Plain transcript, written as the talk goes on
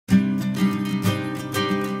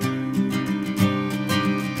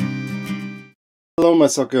Hello my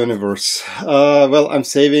soccer universe. Well, I'm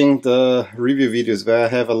saving the review videos where I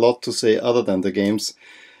have a lot to say other than the games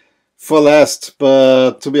for last,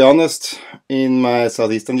 but to be honest, in my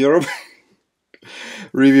Southeastern Europe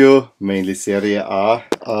review, mainly Serie A,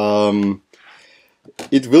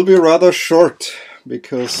 it will be rather short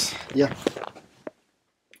because, yeah,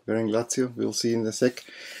 we're in Lazio, we'll see in a sec.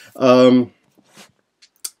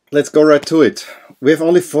 Let's go right to it. We have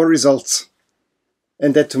only 4 results,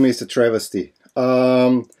 and that to me is a travesty.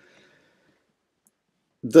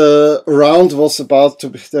 The round was about to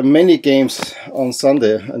be, the many games on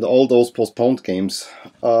Sunday and all those postponed games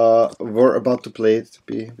were about to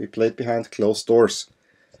be played behind closed doors.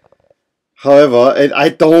 However, and I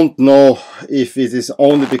don't know if it is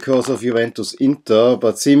only because of Juventus Inter,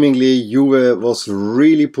 but seemingly Juve was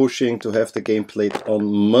really pushing to have the game played on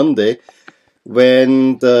Monday,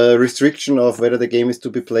 when the restriction of whether the game is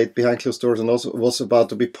to be played behind closed doors and also was about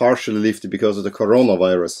to be partially lifted because of the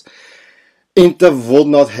coronavirus. Inter would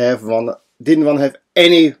not have didn't want to have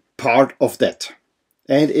any part of that.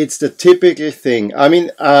 And it's the typical thing. I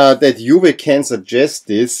mean, that Juve can suggest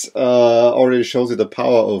this already shows you the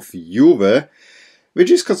power of Juve,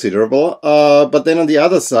 which is considerable. But then on the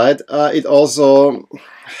other side, it also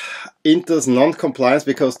Inter's non-compliance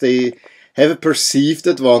because they have a perceived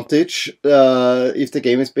advantage if the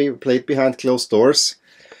game is played behind closed doors.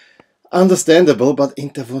 Understandable, but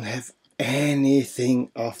Inter won't have anything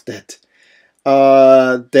of that.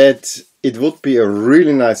 That it would be a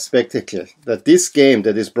really nice spectacle. That this game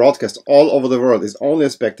that is broadcast all over the world is only a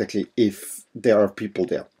spectacle if there are people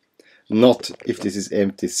there, not if this is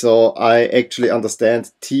empty. So I actually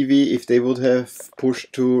understand TV if they would have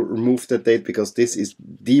pushed to remove that date, because this is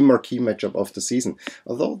the marquee matchup of the season.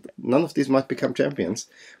 Although none of these might become champions,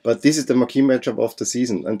 but this is the marquee matchup of the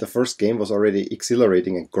season, and the first game was already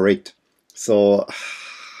exhilarating and great. So.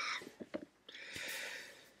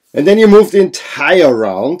 And then you move the entire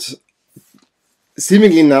round,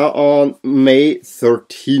 seemingly now on May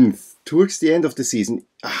 13th, towards the end of the season.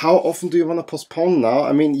 How often do you want to postpone now?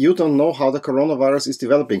 I mean, you don't know how the coronavirus is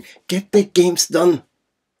developing. Get the games done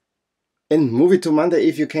and move it to Monday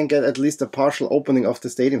if you can get at least a partial opening of the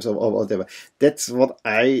stadiums or whatever. That's what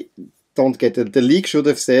I don't get. The league should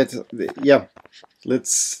have said, yeah,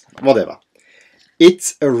 let's, whatever.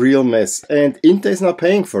 It's a real mess, and Inter is now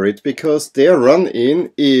paying for it because their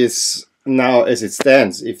run-in is now, as it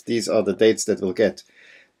stands, if these are the dates that we'll get,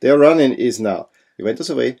 their run-in is now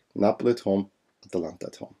Juventus away, Napoli at home, Atalanta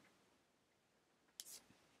at home.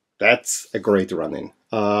 That's a great run-in.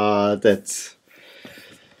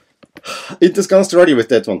 Inter's gonna struggle with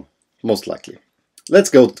that one, most likely.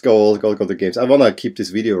 Let's go the games. I wanna keep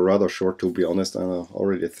this video rather short, to be honest.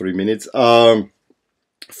 Already 3 minutes.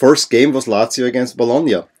 First game was Lazio against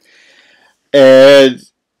Bologna, and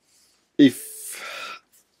if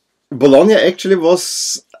Bologna actually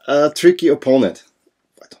was a tricky opponent,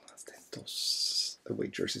 I don't understand those away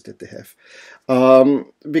jerseys that they have,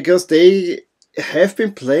 because they have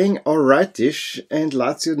been playing alrightish, and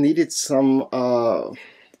Lazio needed some. I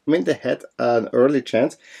mean, they had an early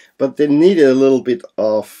chance, but they needed a little bit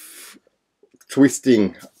of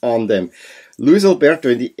twisting on them. Luis Alberto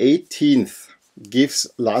in the 18th. Gives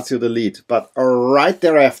Lazio the lead, but right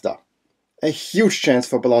thereafter, a huge chance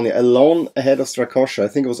for Bologna, alone ahead of Strakosha. I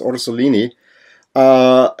think it was Orsolini.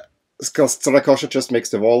 Strakosha just makes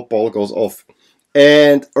the ball goes off,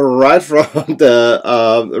 and right from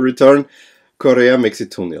the return, Correa makes it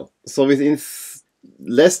 2-0. So within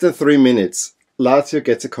less than 3 minutes, Lazio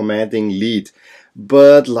gets a commanding lead,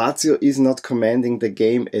 but Lazio is not commanding the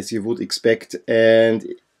game as you would expect,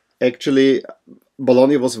 and actually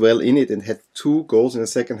Bologna was well in it and had 2 goals in the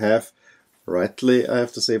second half. Rightly, I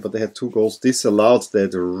have to say, but they had 2 goals disallowed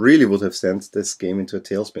that really would have sent this game into a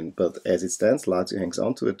tailspin. But as it stands, Lazio hangs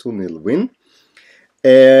on to a 2-0 win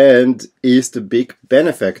and is the big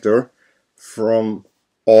benefactor from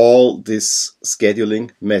all this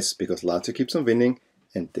scheduling mess, because Lazio keeps on winning.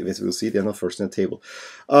 And as we'll see, they're not first in the table.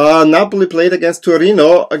 Napoli played against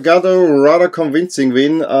Torino, got a rather convincing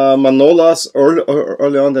win. Manolas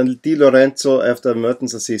early on, and Di Lorenzo after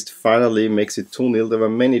Mertens' assist finally makes it 2-0. There were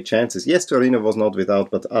many chances. Yes, Torino was not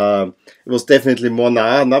without, but it was definitely more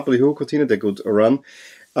Napoli who continued a good run.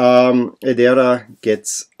 Edera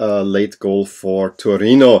gets a late goal for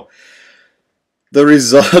Torino. The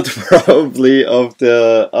result probably of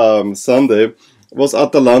the Sunday was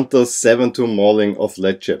Atalanta's 7-2 mauling of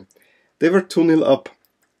Lecce. They were 2-0 up.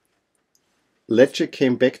 Lecce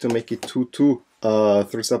came back to make it 2-2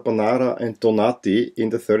 through Saponara and Donati in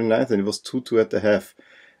the 39th, and it was 2-2 at the half.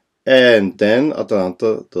 And then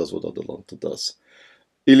Atalanta does what Atalanta does.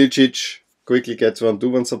 Ilicic quickly gets one.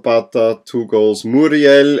 Duvan Zapata, 2 goals.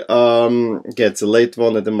 Muriel gets a late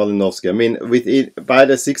one, and then Malinovsky. I mean, by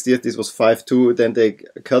the 60th, this was 5-2. Then they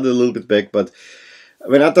cut it a little bit back, but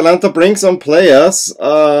when Atalanta brings on players,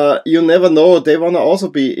 you never know. They want to also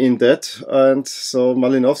be in that. And so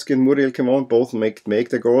Malinovsky and Muriel came on, both make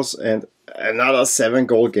the goals. And another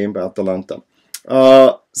 7-goal game by Atalanta.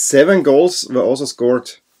 7 goals were also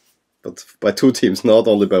scored, but by 2 teams, not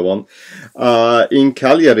only by 1. In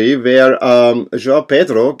Cagliari, where João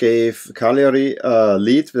Pedro gave Cagliari a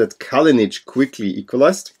lead that Kalinic quickly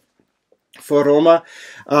equalized for Roma,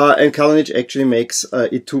 and Kalinic actually makes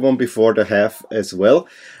it 2-1 before the half as well.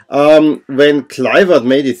 When Kluivert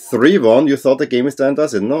made it 3-1, you thought the game is done,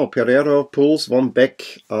 does it? No, Pereiro pulls one back,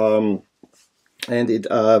 and it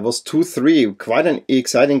was 2-3. Quite an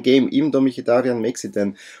exciting game, even though Mkhitaryan makes it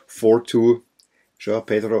then 4-2. João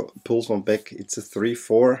Pedro pulls one back. It's a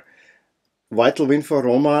 3-4. Vital win for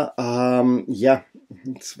Roma. Yeah,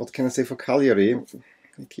 what can I say for Cagliari?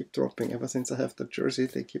 They keep dropping. Ever since I have the jersey,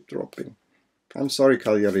 they keep dropping. I'm sorry,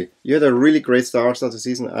 Cagliari. You had a really great start of the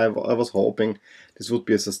season. I was hoping this would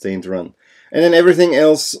be a sustained run. And then everything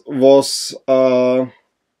else was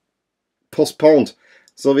postponed.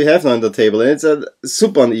 So we have now on the table, and it's a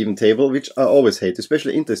super uneven table, which I always hate,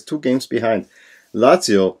 especially Inter is 2 games behind.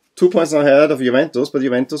 Lazio, 2 points ahead of Juventus, but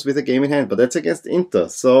Juventus with a game in hand. But that's against Inter,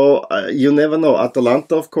 so you never know.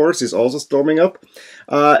 Atalanta, of course, is also storming up,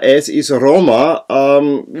 as is Roma.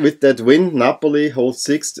 With that win, Napoli holds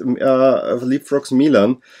 6th, leapfrogs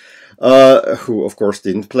Milan, who, of course,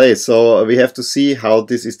 didn't play. So we have to see how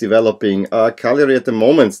this is developing. Cagliari at the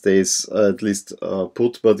moment stays at least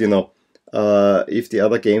put, but you know, if the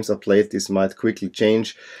other games are played, this might quickly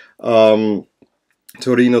change.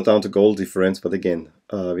 Torino down to goal difference, but again,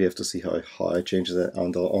 we have to see how it changes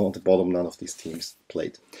on the bottom. None of these teams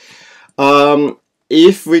played.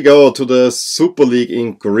 If we go to the Super League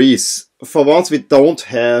in Greece, for once we don't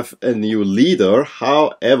have a new leader.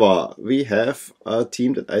 However, we have a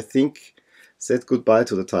team that I think said goodbye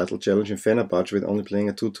to the title challenge in Fenerbahce with only playing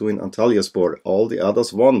a 2-2 in Antalyaspor. All the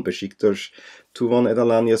others won. Besiktas 2-1 at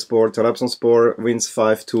Alanyaspor. Trabzonspor wins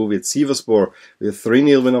 5-2 with Sivasspor with a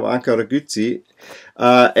 3-0 win of Ankara Gücü.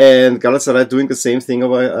 And Galatasaray doing the same thing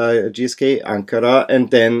over GSK Ankara.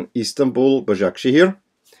 And then Istanbul, Başakşehir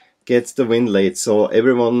gets the win late. So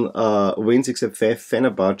everyone wins except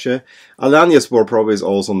Fenerbahce. Alanyaspor probably is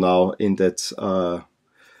also now in that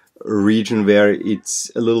region where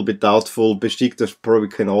it's a little bit doubtful. Besiktas probably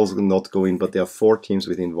can also not go in, but there are 4 teams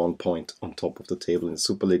within 1 point on top of the table in the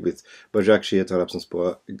Super League with Başakşehir,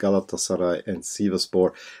 Trabzonspor, Galatasaray and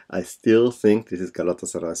Sivasspor. I still think this is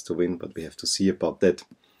Galatasaray's to win, but we have to see about that.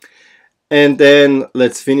 And then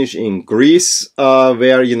let's finish in Greece,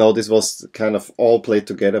 where, you know, this was kind of all played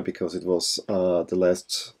together because it was the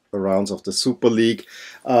last rounds of the Super League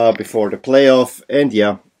before the playoff. And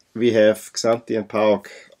yeah, we have Xanthi and PAOK.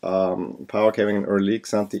 PAOK having an early lead,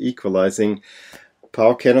 Xanthi equalizing.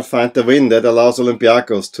 PAOK cannot find the win. That allows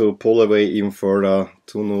Olympiacos to pull away even further.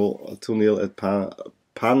 2-0 at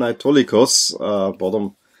Panathinaikos,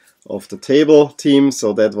 bottom of the table team,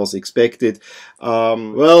 so that was expected.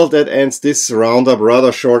 Well, that ends this roundup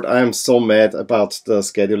rather short. I am so mad about the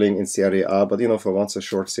scheduling in Serie A, but you know, for once a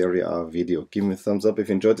short Serie A video. Give me a thumbs up if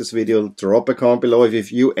you enjoyed this video. Drop a comment below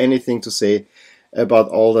if you have anything to say about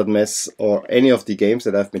all that mess or any of the games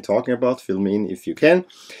that I've been talking about. Fill me in if you can.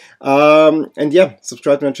 And yeah,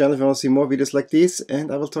 subscribe to my channel if you want to see more videos like this,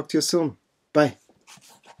 and I will talk to you soon. Bye.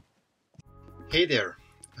 Hey there.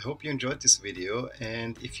 I hope you enjoyed this video,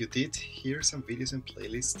 and if you did, here are some videos and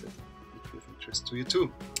playlists that would be of interest to you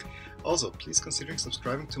too. Also, please consider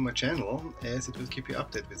subscribing to my channel, as it will keep you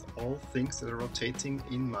updated with all things that are rotating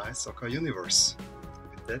in my soccer universe.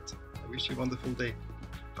 With that, I wish you a wonderful day.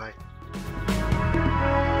 Bye.